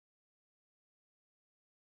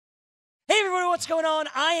Hey everybody, what's going on?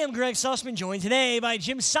 I am Greg Sussman, joined today by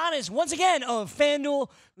Jim Sonis, once again of FanDuel,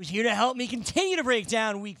 who's here to help me continue to break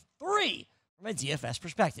down Week 3 from a DFS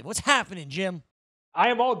perspective. What's happening, Jim?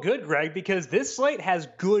 I am all good, Greg, because this slate has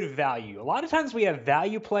good value. A lot of times we have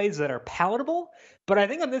value plays that are palatable, but I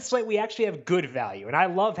think on this slate we actually have good value. And I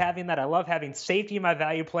love having that. I love having safety in my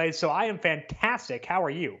value plays, so I am fantastic. How are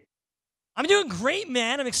you? I'm doing great,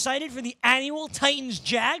 man. I'm excited for the annual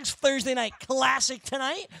Titans-Jags Thursday night classic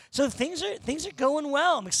tonight. So things are going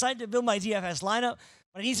well. I'm excited to build my DFS lineup,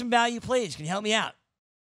 but I need some value plays. Can you help me out?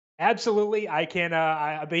 Absolutely. I can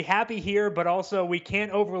I'll be happy here, but also we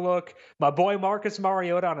can't overlook my boy Marcus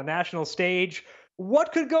Mariota on a national stage.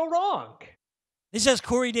 What could go wrong? This has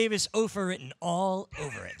Corey Davis Ofer written all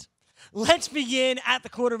over it. Let's begin at the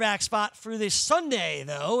quarterback spot for this Sunday,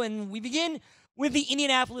 though, and we begin with the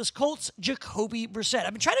Indianapolis Colts, Jacoby Brissett.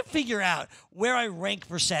 I've been trying to figure out where I rank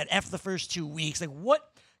Brissett after the first 2 weeks, like what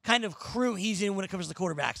kind of crew he's in when it comes to the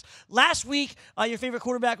quarterbacks. Last week, your favorite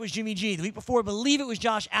quarterback was Jimmy G. The week before, I believe it was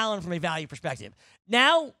Josh Allen from a value perspective.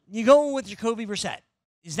 Now, you're going with Jacoby Brissett.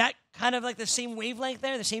 Is that kind of like the same wavelength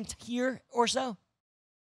there, the same tier or so?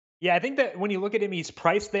 Yeah, I think that when you look at him, he's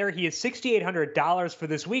priced there. He is $6,800 for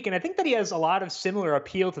this week. And I think that he has a lot of similar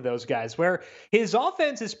appeal to those guys, where his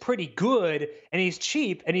offense is pretty good and he's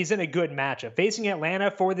cheap and he's in a good matchup, facing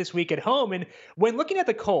Atlanta for this week at home. And when looking at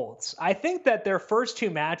the Colts, I think that their first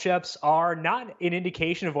two matchups are not an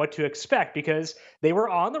indication of what to expect because they were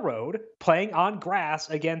on the road playing on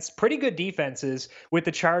grass against pretty good defenses with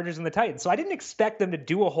the Chargers and the Titans. So I didn't expect them to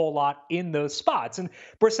do a whole lot in those spots. And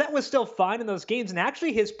Brissett was still fine in those games. And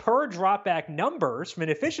actually his per drop back numbers from an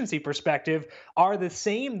efficiency perspective are the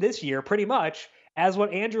same this year pretty much as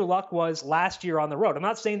what Andrew Luck was last year on the road. I'm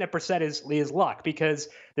not saying that Brissett is Luck because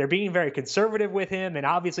they're being very conservative with him, and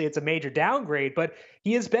obviously it's a major downgrade, but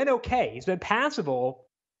he has been okay. He's been passable.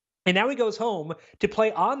 And now he goes home to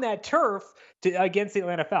play on that turf against the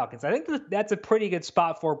Atlanta Falcons. I think that's a pretty good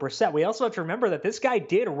spot for Brissett. We also have to remember that this guy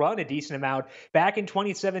did run a decent amount back in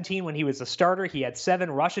 2017 when he was a starter. He had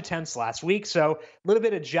 7 rush attempts last week, so a little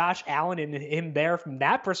bit of Josh Allen in him there from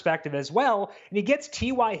that perspective as well. And he gets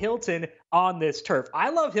T.Y. Hilton on this turf.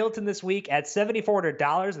 I love Hilton this week at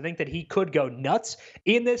 $7,400. I think that he could go nuts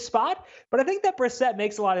in this spot, but I think that Brissett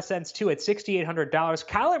makes a lot of sense too at $6,800.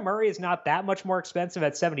 Kyler Murray is not that much more expensive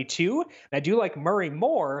at $72. And I do like Murray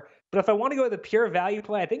more, but if I want to go with a pure value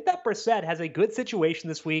play, I think that Brissett has a good situation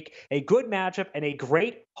this week, a good matchup, and a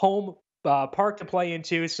great home park to play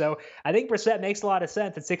into. So I think Brissett makes a lot of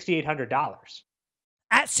sense at $6,800.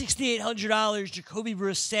 At $6,800, Jacoby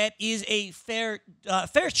Brissett is a fair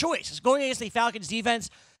choice. It's going against a Falcons defense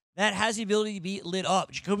that has the ability to be lit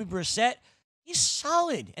up. Jacoby Brissett is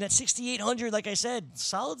solid. And at $6,800, like I said,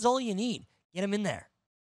 solid's all you need. Get him in there.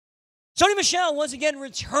 Sony Michel once again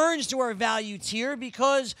returns to our value tier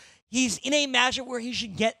because he's in a matchup where he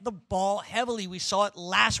should get the ball heavily. We saw it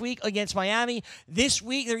last week against Miami. This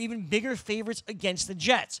week, they're even bigger favorites against the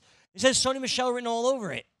Jets. It says Sony Michel written all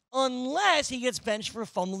over it, unless he gets benched for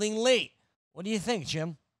fumbling late. What do you think,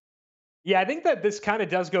 Jim? Yeah, I think that this kind of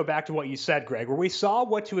does go back to what you said, Greg, where we saw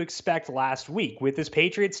what to expect last week with this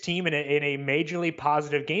Patriots team in a majorly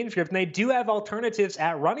positive game script. And they do have alternatives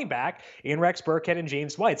at running back in Rex Burkhead and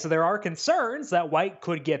James White. So there are concerns that White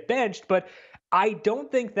could get benched, but I don't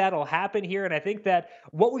think that'll happen here. And I think that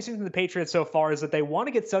what we've seen from the Patriots so far is that they want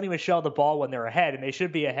to get Sony Michel the ball when they're ahead, and they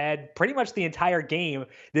should be ahead pretty much the entire game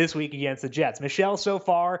this week against the Jets. Michel so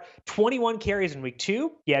far, 21 carries in week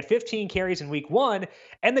 2. He had 15 carries in week 1.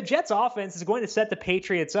 And the Jets offense is going to set the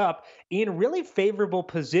Patriots up in really favorable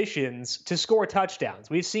positions to score touchdowns.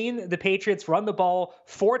 We've seen the Patriots run the ball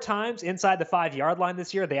 4 times inside the 5-yard line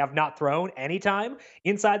this year. They have not thrown any time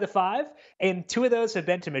inside the 5. And 2 of those have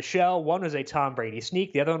been to Michel. One was a Tom Brady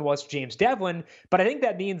sneak. The other one was James Devlin. But I think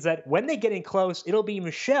that means that when they get in close, it'll be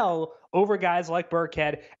Michel over guys like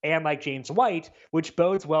Burkhead and like James White, which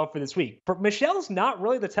bodes well for this week. But Michel's not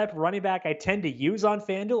really the type of running back I tend to use on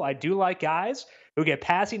FanDuel. I do like guys who get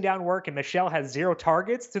passing down work, and Michel has 0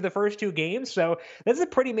 targets through the first 2 games. So that's a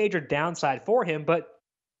pretty major downside for him. But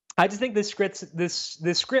I just think this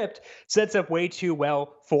script sets up way too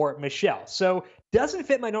well for Michel. So doesn't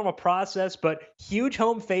fit my normal process, but huge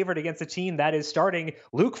home favorite against a team that is starting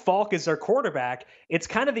Luke Falk as their quarterback. It's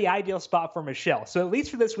kind of the ideal spot for Michel. So at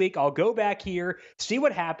least for this week, I'll go back here, see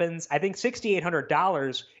what happens. I think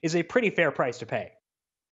 $6,800 is a pretty fair price to pay.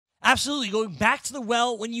 Absolutely. Going back to the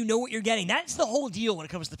well when you know what you're getting. That's the whole deal when it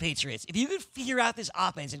comes to the Patriots. If you can figure out this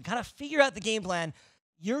offense and kind of figure out the game plan,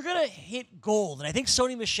 you're going to hit gold. And I think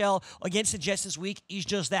Sony Michel against the Jets this week is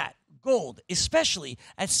just that. Gold, especially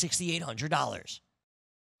at $6,800.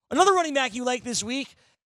 Another running back you like this week,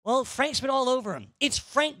 Well, Frank's been all over him. It's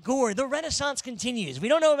Frank Gore. The renaissance continues. We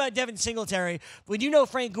don't know about Devin Singletary, but we do know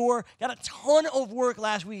Frank Gore got a ton of work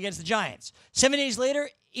last week against the Giants. 7 days later,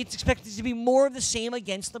 it's expected to be more of the same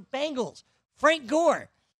against the Bengals. Frank Gore.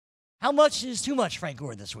 How much is too much, Frank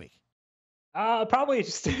Gore, this week? Probably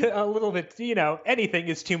just a little bit, anything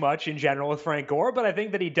is too much in general with Frank Gore, but I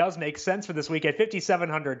think that he does make sense for this week at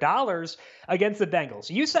 $5,700 against the Bengals.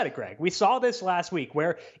 You said it, Greg. We saw this last week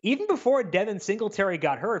where even before Devin Singletary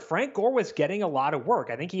got hurt, Frank Gore was getting a lot of work.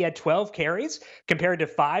 I think he had 12 carries compared to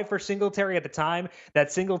 5 for Singletary at the time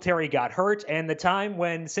that Singletary got hurt. And the time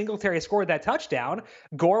when Singletary scored that touchdown,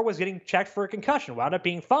 Gore was getting checked for a concussion, wound up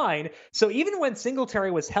being fine. So even when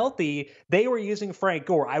Singletary was healthy, they were using Frank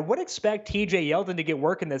Gore. I would expect TJ Yeldon to get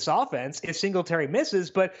work in this offense if Singletary misses,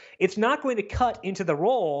 but it's not going to cut into the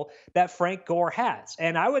role that Frank Gore has.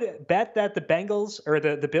 And I would bet that the Bengals or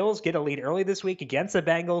the Bills get a lead early this week against the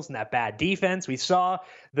Bengals and that bad defense. We saw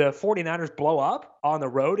the 49ers blow up on the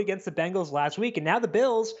road against the Bengals last week, and now the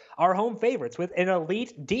Bills are home favorites with an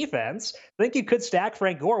elite defense. I think you could stack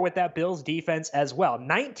Frank Gore with that Bills defense as well.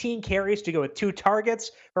 19 carries to go with 2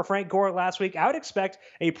 targets for Frank Gore last week. I would expect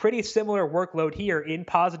a pretty similar workload here in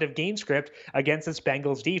positive game script against this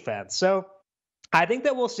Bengals defense. So I think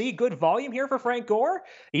that we'll see good volume here for Frank Gore.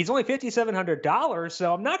 He's only $5,700,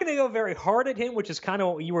 so I'm not going to go very hard at him, which is kind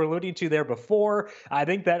of what you were alluding to there before. I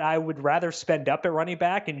think that I would rather spend up at running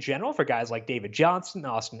back in general for guys like David Johnson,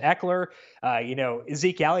 Austin Eckler,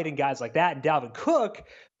 Zeke Elliott and guys like that, and Dalvin Cook.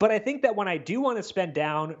 But I think that when I do want to spend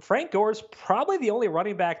down, Frank Gore's probably the only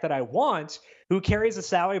running back that I want who carries a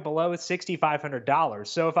salary below $6,500.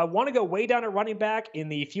 So if I want to go way down at running back in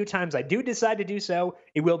the few times I do decide to do so,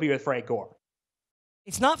 it will be with Frank Gore.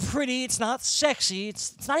 It's not pretty. It's not sexy.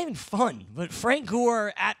 It's not even fun. But Frank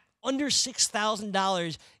Gore at under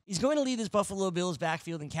 $6,000 is going to lead this Buffalo Bills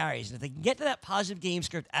backfield in carries. And if they can get to that positive game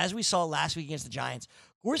script, as we saw last week against the Giants,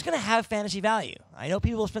 Gore's going to have fantasy value. I know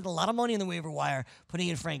people have spent a lot of money on the waiver wire putting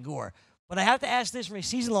in Frank Gore. But I have to ask this from a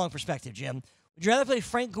season-long perspective, Jim. Would you rather play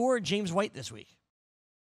Frank Gore or James White this week?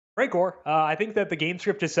 Frank Gore. I think that the game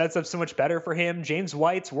script just sets up so much better for him. James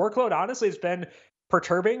White's workload, honestly, has been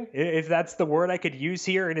perturbing, if that's the word I could use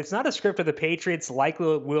here. And it's not a script of the Patriots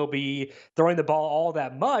likely will be throwing the ball all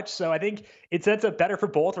that much. So I think it sets up better for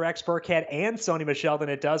both Rex Burkhead and Sony Michel than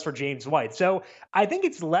it does for James White. So I think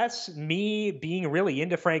it's less me being really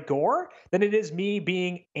into Frank Gore than it is me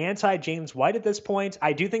being anti-James White at this point.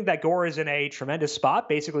 I do think that Gore is in a tremendous spot,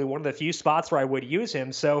 basically one of the few spots where I would use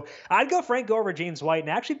him. So I'd go Frank Gore over James White, and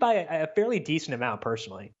actually by a fairly decent amount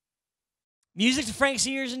personally. Music to Frank's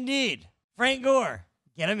ears indeed. Frank Gore,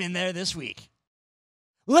 get him in there this week.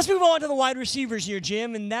 Let's move on to the wide receivers here,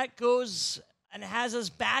 Jim, and that goes and has us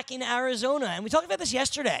back in Arizona. And we talked about this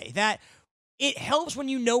yesterday, that it helps when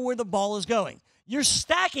you know where the ball is going. You're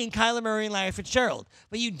stacking Kyler Murray and Larry Fitzgerald,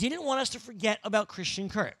 but you didn't want us to forget about Christian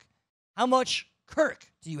Kirk. How much Kirk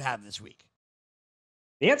do you have this week?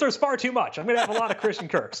 The answer is far too much. I'm going to have a lot of Christian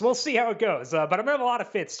Kirk, so we'll see how it goes. But I'm going to have a lot of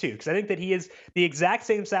Fitz, too, because I think that he is the exact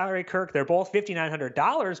same salary Kirk. They're both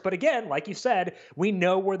 $5,900. But again, like you said, we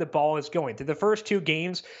know where the ball is going. Through the first 2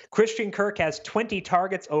 games, Christian Kirk has 20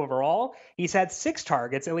 targets overall. He's had 6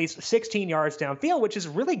 targets, at least 16 yards downfield, which is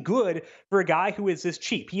really good for a guy who is this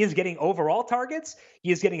cheap. He is getting overall targets.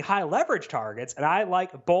 He is getting high leverage targets, and I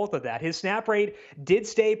like both of that. His snap rate did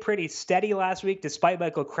stay pretty steady last week, despite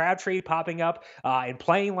Michael Crabtree popping up and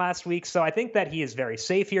playing last week. So I think that he is very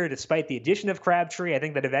safe here, despite the addition of Crabtree. I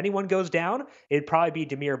think that if anyone goes down, it'd probably be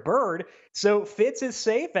Damiere Byrd. So Fitz is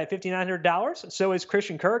safe at $5,900. So is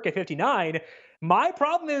Christian Kirk at $5,900. My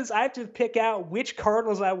problem is I have to pick out which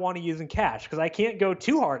Cardinals I want to use in cash, because I can't go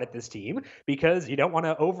too hard at this team because you don't want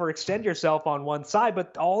to overextend yourself on one side,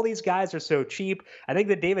 but all these guys are so cheap. I think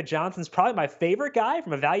that David Johnson's probably my favorite guy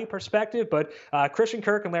from a value perspective, but Christian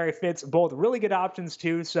Kirk and Larry Fitz, both really good options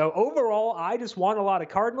too. So overall, I just want a lot of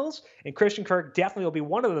Cardinals, and Christian Kirk definitely will be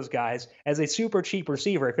one of those guys as a super cheap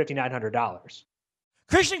receiver at $5,900.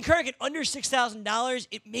 Christian Kirk at under $6,000,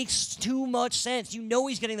 it makes too much sense. You know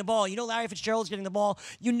he's getting the ball. You know Larry Fitzgerald's getting the ball.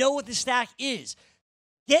 You know what the stack is.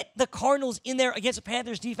 Get the Cardinals in there against a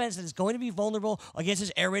Panthers defense that is going to be vulnerable against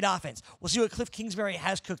his air raid offense. We'll see what Cliff Kingsbury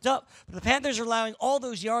has cooked up. But the Panthers are allowing all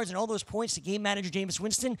those yards and all those points to game manager Jameis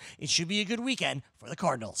Winston. It should be a good weekend for the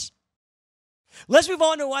Cardinals. Let's move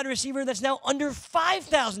on to a wide receiver that's now under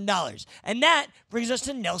 $5,000, and that brings us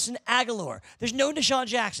to Nelson Agholor. There's no Deshaun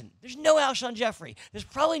Jackson. There's no Alshon Jeffrey. There's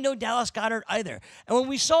probably no Dallas Goedert either. And when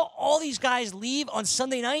we saw all these guys leave on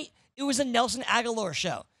Sunday night, it was a Nelson Agholor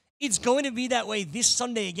show. It's going to be that way this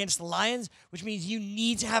Sunday against the Lions, which means you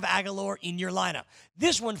need to have Agholor in your lineup.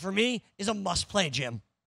 This one, for me, is a must-play, Jim.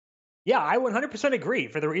 Yeah, I 100% agree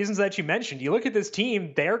for the reasons that you mentioned. You look at this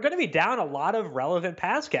team, they're going to be down a lot of relevant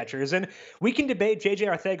pass catchers. And we can debate JJ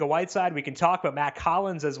Arcega-Whiteside. We can talk about Matt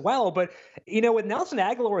Collins as well. But, with Nelson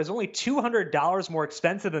Aguilar is only $200 more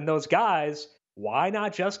expensive than those guys. Why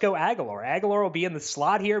not just go Aguilar? Aguilar will be in the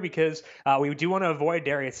slot here because we do want to avoid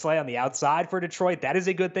Darius Slay on the outside for Detroit. That is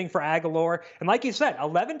a good thing for Aguilar. And like you said,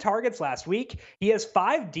 11 targets last week. He has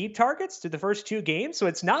 5 deep targets through the first 2 games. So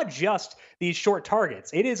it's not just these short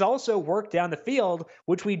targets. It is also work down the field,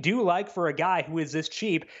 which we do like for a guy who is this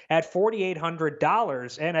cheap at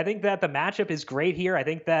 $4,800. And I think that the matchup is great here. I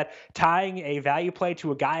think that tying a value play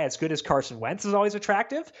to a guy as good as Carson Wentz is always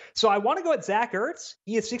attractive. So I want to go at Zach Ertz.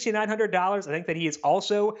 He is $6,900. I think that he is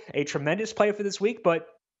also a tremendous play for this week, but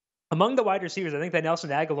among the wide receivers, I think that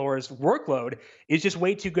Nelson Aguilar's workload is just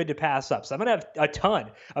way too good to pass up. So I'm going to have a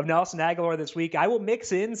ton of Nelson Aguilar this week. I will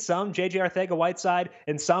mix in some JJ Arcega-Whiteside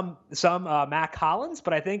and some Matt Collins,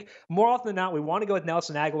 but I think more often than not, we want to go with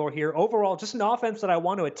Nelson Aguilar here. Overall, just an offense that I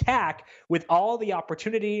want to attack with all the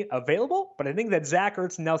opportunity available, but I think that Zach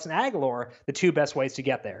Ertz and Nelson Aguilar, the 2 best ways to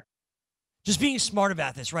get there. Just being smart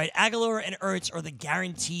about this, right? Aguilar and Ertz are the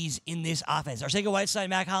guarantees in this offense. Arcega-Whiteside and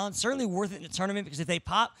Matt Collins, certainly worth it in the tournament because if they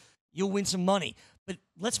pop, you'll win some money. But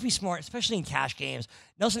let's be smart, especially in cash games.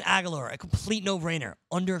 Nelson Aguilar, a complete no-brainer,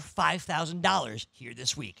 under $5,000 here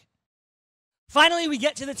this week. Finally, we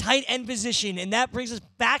get to the tight end position, and that brings us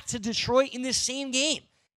back to Detroit in this same game.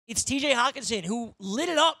 It's TJ Hockenson, who lit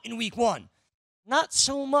it up in week 1. Not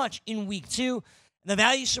so much in week 2. The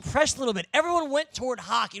value suppressed a little bit. Everyone went toward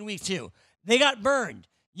Hawk in week 2. They got burned.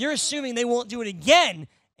 You're assuming they won't do it again,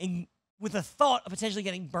 and with a thought of potentially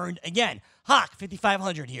getting burned again. Hawk,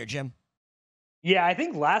 5,500 here, Jim. Yeah, I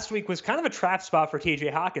think last week was kind of a trap spot for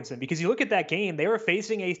TJ Hockenson because you look at that game, they were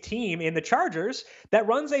facing a team in the Chargers that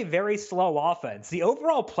runs a very slow offense. The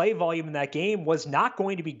overall play volume in that game was not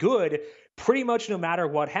going to be good pretty much no matter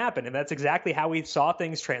what happened. And that's exactly how we saw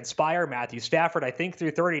things transpire. Matthew Stafford, I think, threw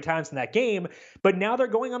 30 times in that game, but now they're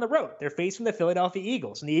going on the road. They're facing the Philadelphia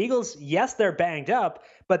Eagles. And the Eagles, yes, they're banged up,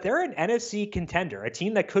 but they're an NFC contender, a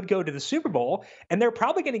team that could go to the Super Bowl, and they're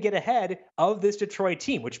probably going to get ahead of this Detroit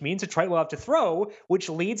team, which means Detroit will have to throw, which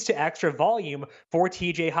leads to extra volume for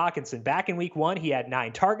TJ Hockenson. Back in week 1, he had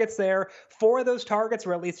 9 targets there. 4 of those targets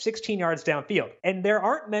were at least 16 yards downfield. And there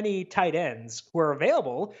aren't many tight ends who are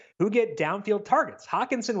available who get downfield targets.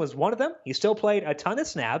 Hockenson was one of them. He still played a ton of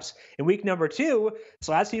snaps in week number 2.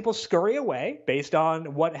 So as people scurry away based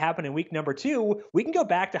on what happened in week number 2, we can go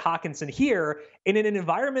back to Hockenson here in an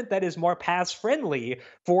environment that is more pass friendly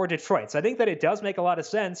for Detroit. So I think that it does make a lot of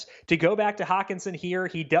sense to go back to Hockenson here.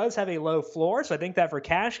 He does have a low floor. So I think that for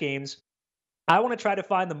cash games, I want to try to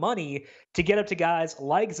find the money to get up to guys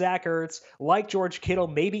like Zach Ertz, like George Kittle,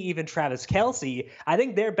 maybe even Travis Kelce. I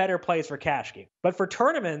think they're better plays for cash game. But for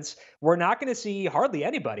tournaments, we're not going to see hardly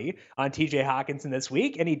anybody on TJ Hockenson this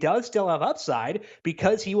week, and he does still have upside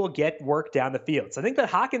because he will get work down the field. So I think that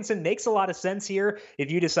Hockenson makes a lot of sense here. If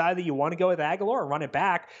you decide that you want to go with Aguilar or run it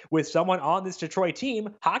back with someone on this Detroit team,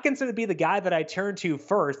 Hockenson would be the guy that I turn to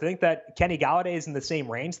first. I think that Kenny Golladay is in the same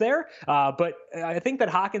range there, but I think that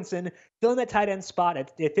Hockenson filling that tight end spot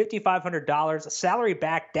at $5,500, salary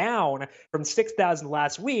back down from $6,000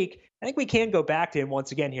 last week. I think we can go back to him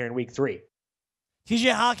once again here in week 3.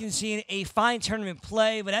 TJ Hockenson, a fine tournament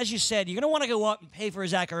play, but as you said, you're going to want to go up and pay for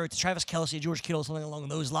Zach Ertz, Travis Kelce, George Kittle, something along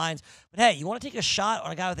those lines. But hey, you want to take a shot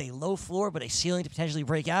on a guy with a low floor but a ceiling to potentially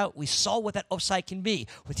break out? We saw what that upside can be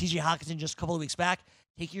with TJ Hockenson just a couple of weeks back.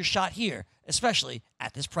 Take your shot here, especially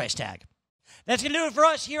at this price tag. That's going to do it for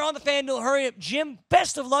us here on the FanDuel Hurry Up. Jim,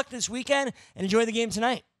 best of luck this weekend and enjoy the game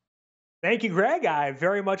tonight. Thank you, Greg. I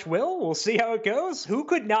very much will. We'll see how it goes. Who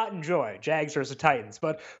could not enjoy Jags versus Titans?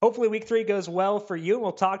 But hopefully week 3 goes well for you, and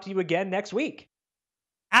we'll talk to you again next week.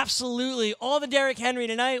 Absolutely. All the Derrick Henry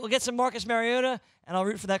tonight. We'll get some Marcus Mariota, and I'll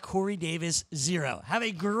root for that Corey Davis 0. Have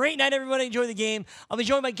a great night, everybody. Enjoy the game. I'll be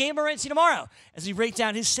joined by Gabe Morency tomorrow as we break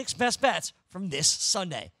down his 6 best bets from this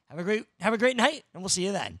Sunday. Have a great night, and we'll see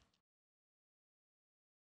you then.